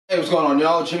Hey, what's going on,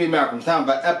 y'all? Jimmy Malcolm. Time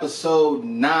for episode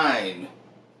 9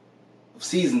 of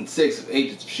season 6 of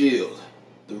Agents of S.H.I.E.L.D.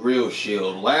 The Real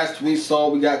S.H.I.E.L.D. Last we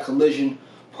got Collision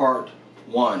Part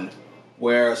 1,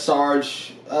 where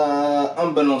Sarge,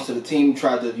 unbeknownst to the team,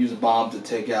 tried to use a bomb to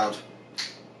take out,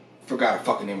 forgot her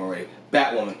fucking name already,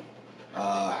 Batwoman,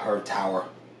 her tower.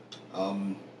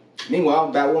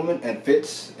 Meanwhile, Batwoman and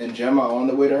Fitz and Gemma are on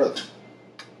their way to Earth.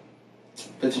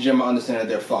 Fitz and Gemma understand that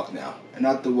they're fucked now, and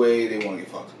not the way they want to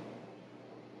get fucked.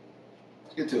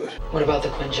 Let's get to it. What about the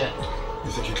Quinjet?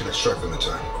 You think you can extract them in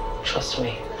time? Trust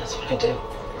me, that's what I do.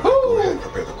 Go ahead and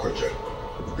prepare the Quinjet.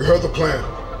 You heard the plan.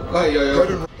 Go ahead,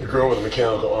 yo. The girl with the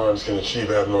mechanical arms can achieve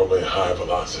abnormally high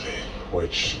velocity,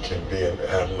 which can be an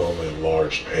abnormally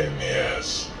large pain in the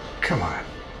ass. Come on.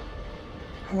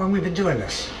 How long have we been doing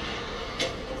this?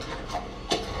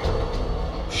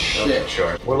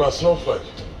 Shit. What about Snowflake?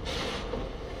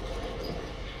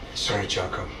 Sorry,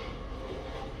 Jocko.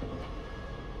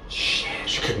 Shit.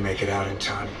 She couldn't make it out in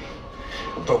time.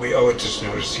 But we owe it to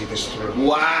Snow to see this through.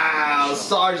 Wow,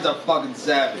 Sarge is a fucking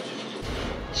savage.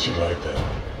 She like that.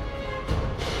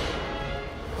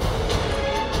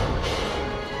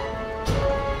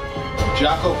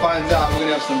 Jocko finds out we're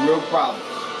gonna have some real problems.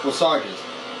 Well, Sarge is.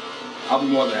 I'll be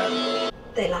more than happy.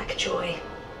 They lack joy.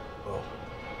 Well,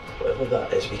 whatever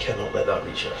that is, we cannot let that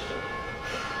reach us.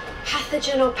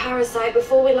 Pathogen or parasite,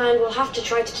 before we land, we'll have to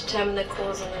try to determine the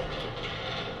cause of it.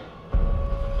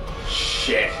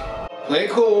 Shit. Play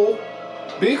cool.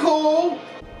 Be cool.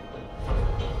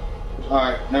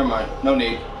 Alright, never mind. No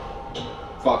need.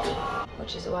 Fuck it.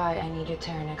 Which is why I need your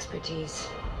Terran expertise.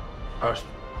 Earth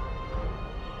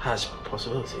has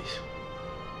possibilities.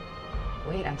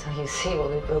 Wait until you see what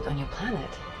we built on your planet.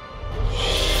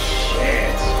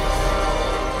 Shit.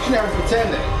 She never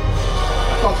pretended.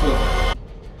 I fucked with her.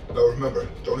 Now remember,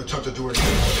 don't attempt to do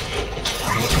anything.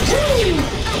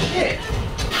 Shit.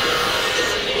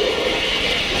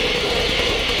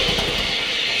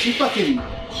 She fucking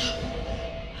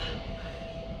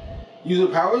use her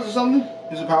powers or something?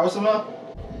 Use her powers somehow?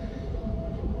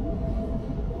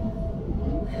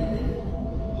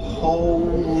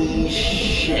 Holy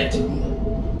shit.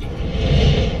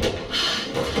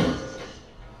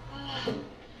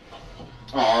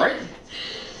 Alright.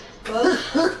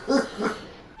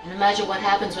 And imagine what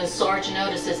happens when Sarge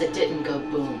notices it didn't go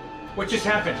boom. What just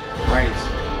happened? Right.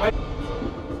 What?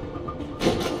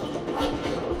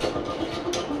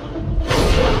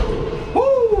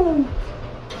 Woo!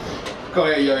 Go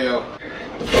ahead, yo-yo.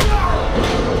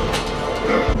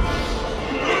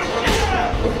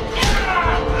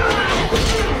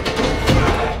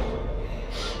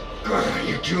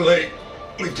 You're too late.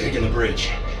 We've taken the bridge.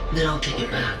 Then I'll take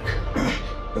it back.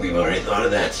 We've already thought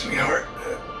of that, sweetheart.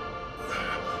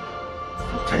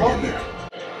 Hang in there.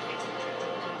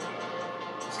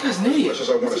 This guy's an idiot. As much as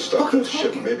I want to What's he stop fucking this ship,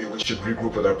 talking? maybe we should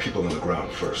regroup with our people on the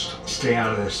ground first. Stay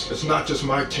out of this. It's not just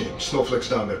my team. Snowflake's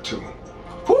down there too.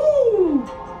 Woo!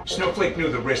 Snowflake knew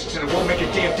the risks, and it won't make a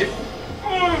damn difference.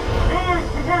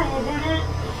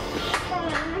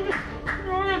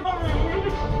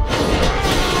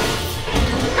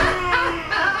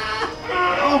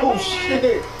 Oh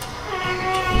shit!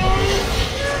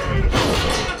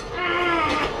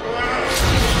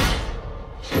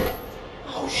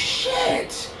 Oh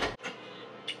shit!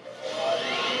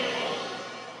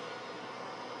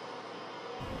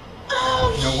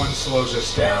 Oh No one slows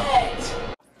us down.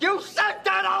 You said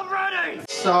that already!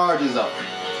 Sarge is a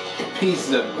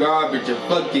piece of garbage, a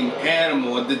fucking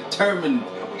animal, a determined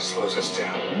No one slows us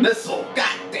down. missile.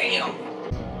 Goddamn!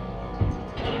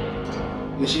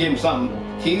 Yeah, she gave him something.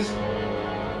 Keys?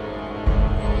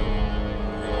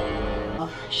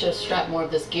 Should have strapped more of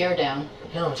this gear down.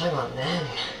 No, I'm talking about them.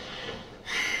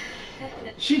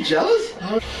 Is she jealous? Is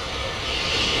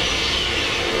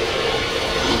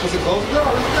it close? No,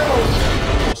 let's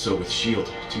go! Also with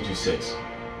S.H.I.E.L.D. 226.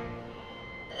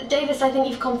 Davis, I think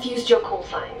you've confused your call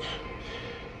signs.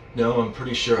 No, I'm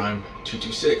pretty sure I'm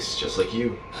 226, just like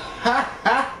you. Ha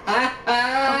ha ha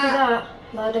Copy ha!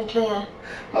 that. Loud and clear.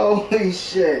 Holy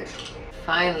shit.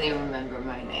 Finally remember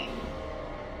my name.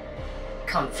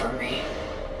 Come for me.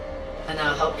 And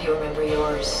I'll help you remember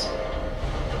yours.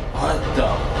 What the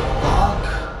fuck?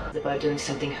 It's about doing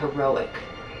something heroic.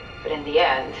 But in the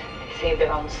end, they save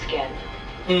their own skin.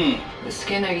 The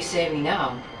skin are you saving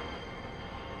now?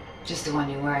 Just the one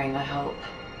you're wearing, I hope.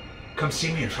 Come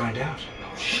see me and find out.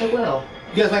 I will.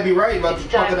 You guys might be right about the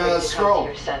It's time fucking for you to come to scroll.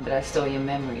 your senses. But I stole your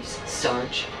memories,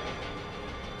 Sarge.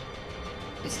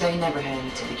 It's though you never had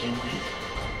any to begin with.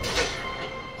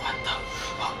 What the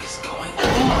fuck is going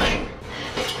on?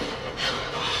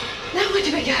 Now where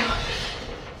do we go?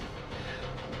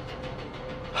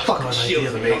 Fucking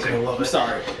shield's amazing. I'm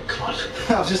sorry. Come on.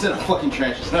 I was just in a fucking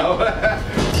trenches. No.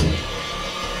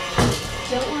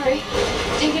 Don't worry.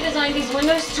 Tinker designed these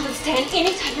windows to withstand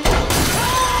any type of...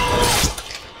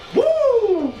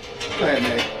 Woo! Go ahead,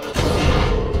 May.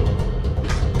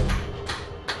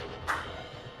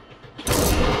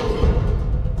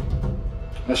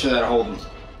 Make sure that I hold him.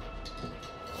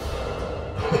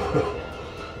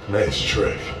 Nice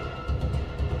trick.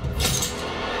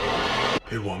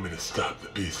 They want me to stop the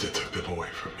beast that took them away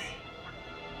from me.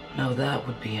 No, that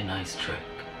would be a nice trick.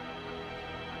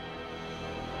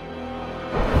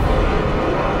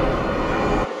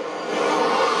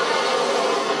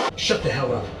 Shut the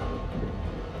hell up.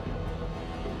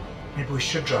 Maybe we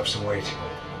should drop some weight.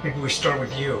 Maybe we start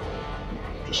with you.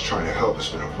 Just trying to help. It's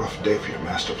been a rough day for your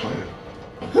master plan.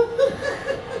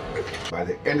 By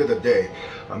the end of the day,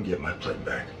 I'm getting my plane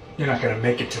back. You're not gonna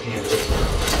make it to the end of it.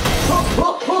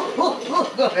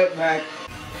 Go ahead, Mac.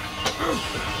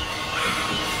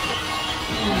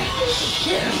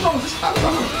 Shit. Oh, stop.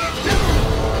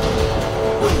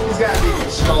 He's gotta be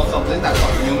small something. He's not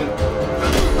fucking human.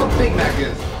 How big Mac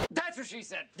is. That's what she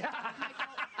said.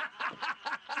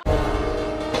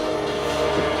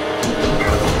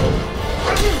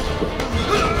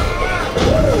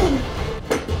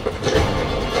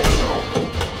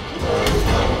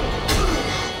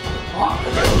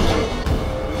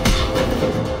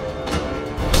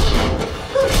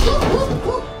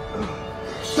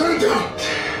 Stand down!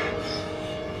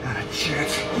 Not a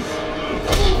chance.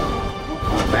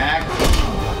 Mac.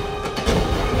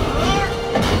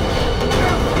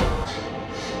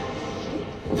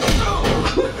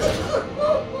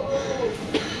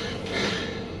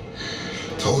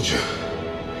 Told you.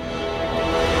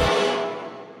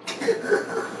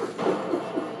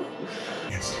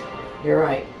 You're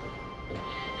right.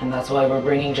 And that's why we're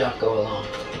bringing Jocko along.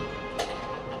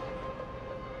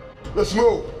 Let's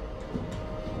move.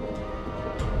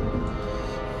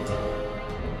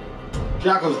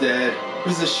 Jocko's dead.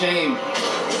 This is a shame.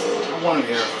 I want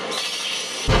him here.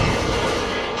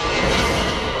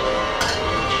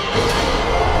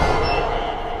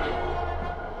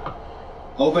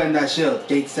 Open that shield.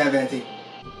 Gate 70.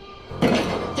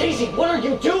 Daisy, what are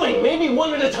you doing? Maybe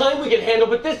one at a time we can handle,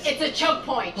 but this... It's a choke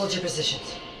point. Hold your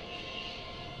positions.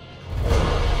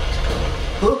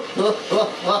 She's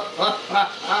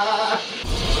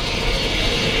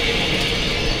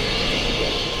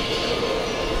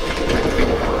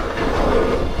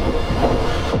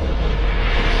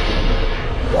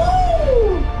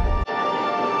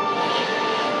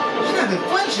not even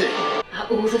flinching. Are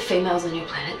all the females on your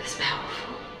planet this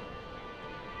powerful?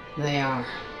 They are.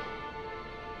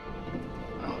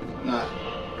 No, not.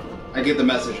 I get the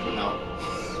message, but no.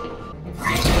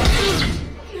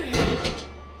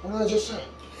 What did I just say?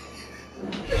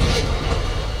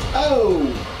 Oh!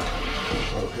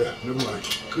 Oh, yeah, never mind.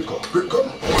 Good call. Good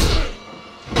call.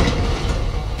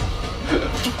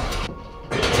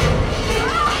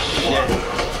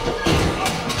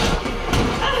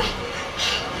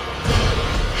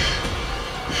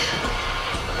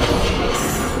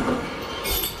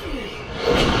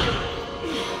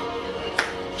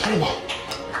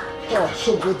 Oh,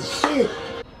 so good to see you.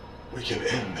 We can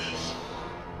end this.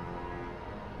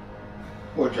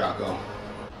 Poor Jocko.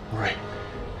 All right.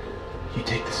 You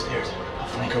take the stairs. I'll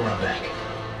flank around back.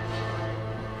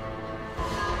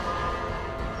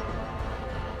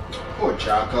 Poor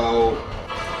Jocko.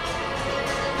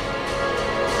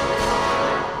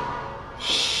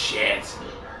 Shit.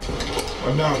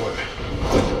 What now with it?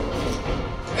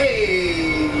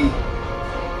 Hey!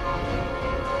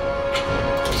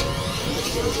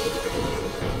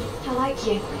 I like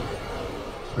you.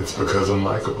 It's because I'm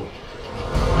likable.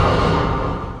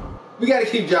 We gotta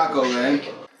keep Jocko, man.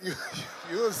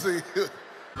 You'll see.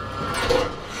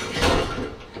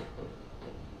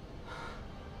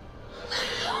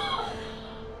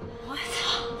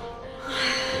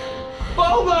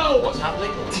 Bobo! What's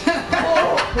happening?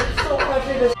 So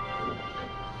happy to...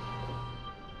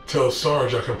 Tell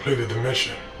Sarge I completed the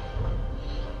mission.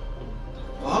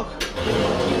 Fuck?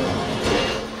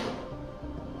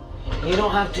 You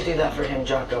don't have to do that for him,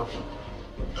 Jocko.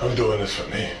 I'm doing this for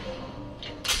me.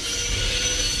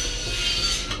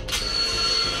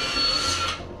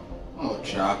 Oh,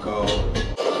 Jocko.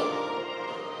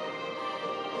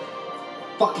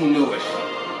 Fucking knew it.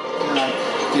 God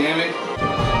damn it.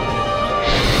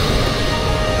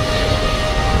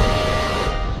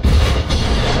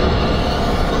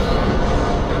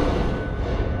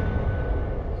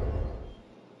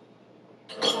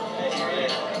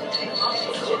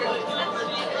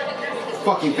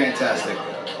 Fucking fantastic.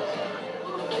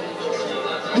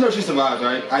 You know she survived,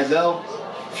 right? Izell?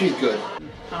 She's good. I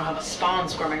don't have a spawn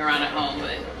squirming around at home,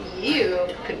 but you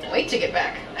couldn't wait to get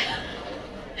back.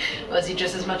 Was he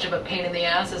just as much of a pain in the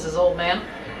ass as his old man?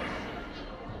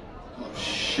 Oh,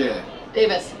 shit.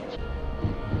 Davis.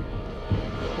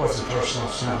 What's the personal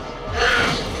smell?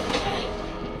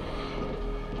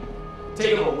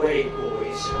 Take him away,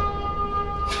 boys.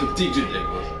 DJ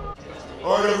Nicholas.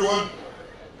 All right, everyone.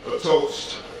 A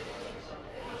toast.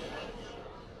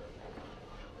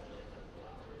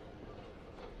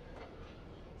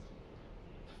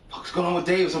 What's going on with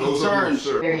Davis? I'm concerned.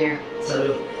 We're here.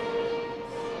 Salute.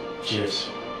 Cheers.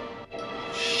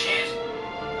 Shit.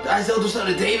 Did Izel do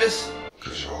something to Davis?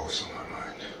 Because you're always on my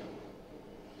mind.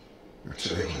 You're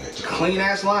taking it. Clean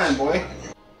ass line, boy.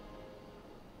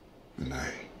 Good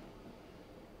night.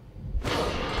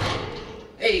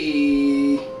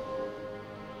 Hey.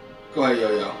 Go ahead,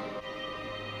 Yo-Yo.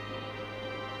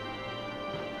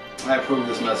 I approve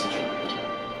this message.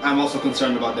 I'm also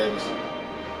concerned about Davis.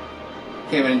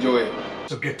 Can't even enjoy it.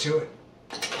 So get to it.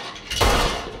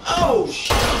 Oh,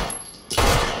 shit.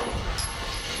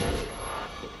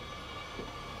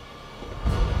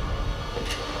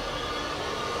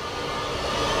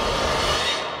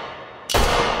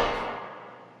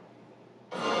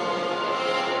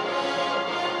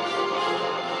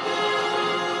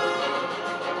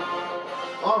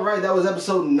 Alright, that was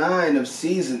episode 9 of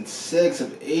season 6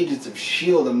 of Agents of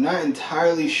S.H.I.E.L.D. I'm not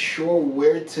entirely sure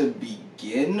where to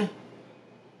begin.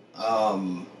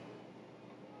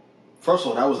 First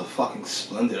of all, that was a fucking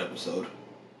splendid episode.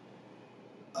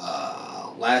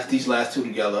 These last two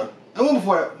together. And one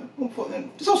before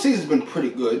that, this whole season's been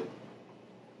pretty good.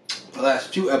 The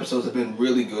last 2 episodes have been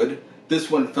really good.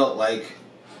 This one felt like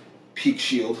peak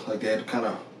S.H.I.E.L.D., like they had kind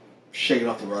of shaken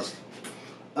off the rust.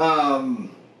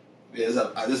 Yeah,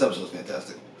 this episode's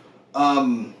fantastic.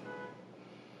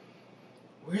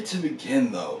 Where to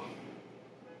begin, though?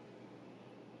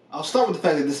 I'll start with the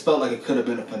fact that this felt like it could have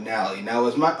been a finale. Now,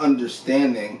 it's my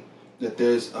understanding that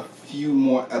there's a few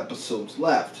more episodes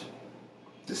left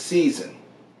this season.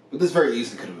 But this very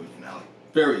easily could have been a finale.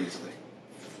 Very easily.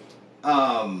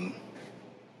 MVP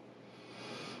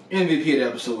of the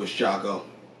episode was Jocko.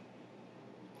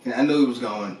 And I knew he was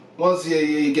going. Once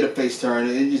you get a face turn,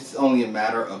 it's only a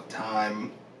matter of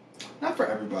time. Not for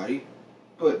everybody,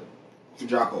 but for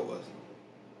Jocko it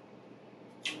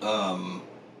was.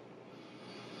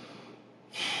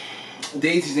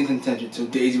 Daisy's in contention too.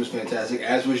 Daisy was fantastic,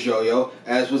 as was Yo-Yo,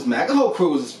 as was Mac. The whole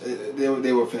crew was,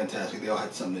 they were fantastic. They all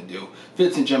had something to do.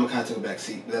 Fitz and Gemma kind of took a back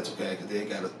seat, but that's okay, because they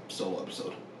got a solo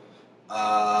episode.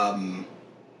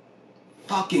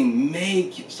 Fucking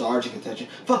May, Sarge in contention.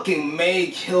 Fucking May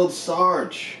killed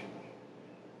Sarge.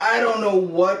 I don't know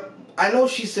what, I know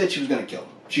she said she was going to kill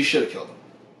him. She should have killed him.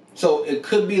 So it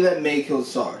could be that May killed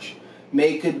Sarge.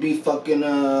 May could be fucking,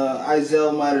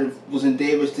 Izel was in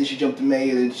Davis, then she jumped to May,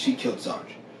 and then she killed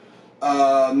Sarge.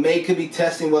 May could be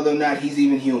testing whether or not he's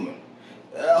even human.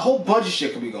 A whole bunch of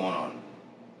shit could be going on.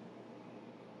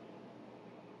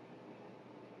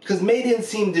 Because May didn't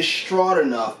seem distraught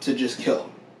enough to just kill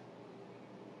him.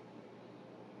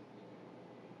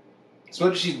 As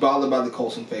much as she's bothered by the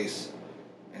Coulson face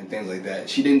and things like that,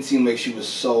 she didn't seem like she was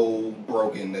so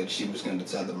broken that she was going to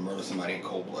decide to murder somebody in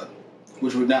cold blood.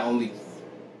 Which would not only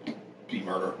be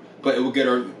murder, but it would get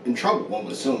her in trouble, one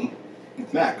would assume,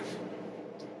 with Mac.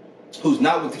 Who's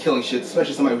not with the killing shit,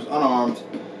 especially somebody who's unarmed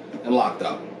and locked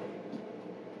up.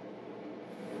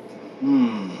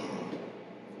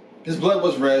 His blood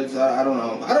was red, so I don't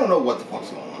know. I don't know what the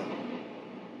fuck's going on.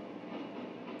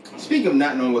 Speaking of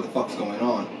not knowing what the fuck's going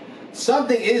on,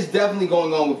 something is definitely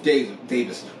going on with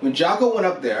Davis. When Jocko went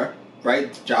up there,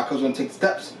 right, Jocko's going to take the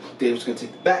steps, Davis is going to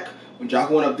take the back. When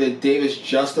Jocko went up there, Davis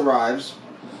just arrives.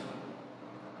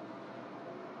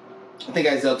 I think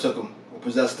Izel took him, or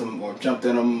possessed him, or jumped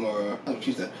in him, or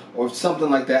she said, or something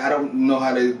like that. I don't know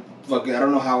how I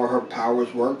don't know how her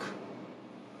powers work,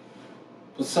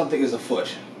 but something is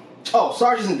afoot. Oh,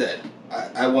 Sarge isn't dead.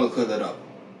 I want to clear that up.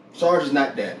 Sarge is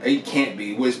not dead. He can't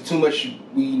be. There's too much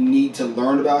we need to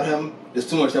learn about him. There's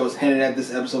too much that was hinted at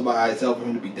this episode by Izel for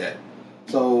him to be dead.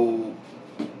 So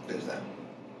there's that.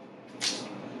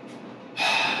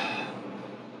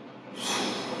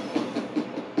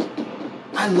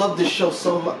 I love this show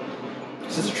so much.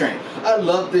 Sister Train. I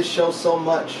love this show so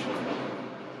much.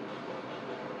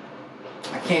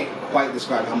 I can't quite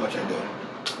describe how much I do.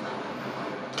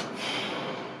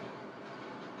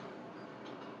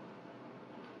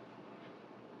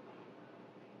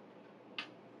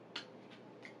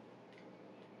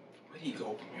 Where do you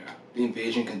go from here? The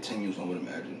invasion continues, one would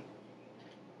imagine.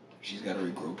 She's got to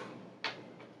regroup.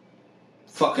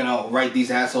 Fucking hell, right, these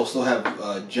assholes still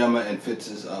have Gemma and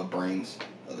Fitz's brains.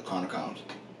 the Chronocoms.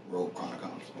 Rogue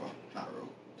Chronocoms. Well, not Rogue.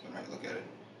 Depending on how you look at it.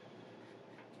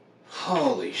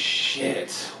 Holy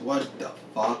shit. What the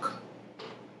fuck?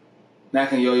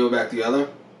 Mac and Yo-Yo back together.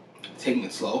 Taking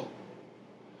it slow.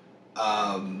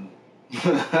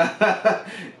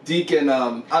 Deke and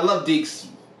I love Deke's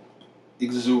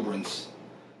exuberance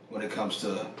when it comes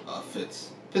to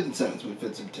Fitz and Simmons, but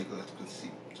Fitz in particular because he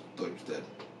thought he was dead.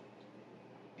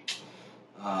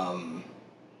 And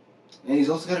he's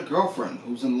also got a girlfriend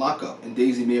who's in lockup, and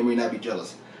Daisy may or may not be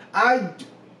jealous. I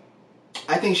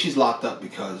think she's locked up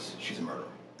because she's a murderer,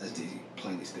 as Daisy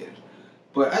plainly stated.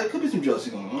 But it could be some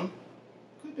jealousy going on.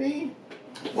 Could be.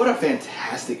 What a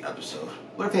fantastic episode.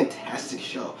 What a fantastic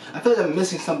show. I feel like I'm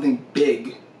missing something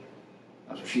big.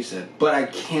 That's what she said. But I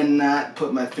cannot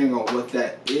put my finger on what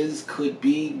that is, could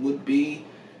be, would be.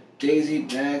 Daisy,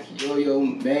 Mac, Yo-Yo,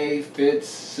 May, Fitz,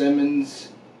 Simmons,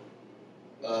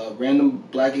 random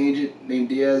black agent named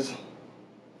Diaz,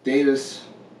 Davis,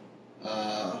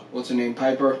 what's her name,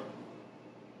 Piper,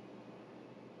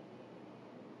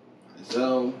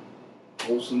 Zell,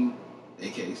 Olsen,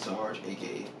 a.k.a. Sarge,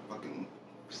 a.k.a. fucking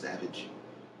Savage.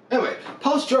 Anyway,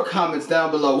 post your comments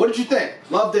down below. What did you think?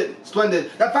 Loved it?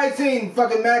 Splendid. That fight scene,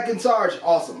 fucking Mac and Sarge,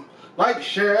 awesome. Like,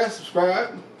 share,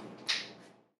 subscribe.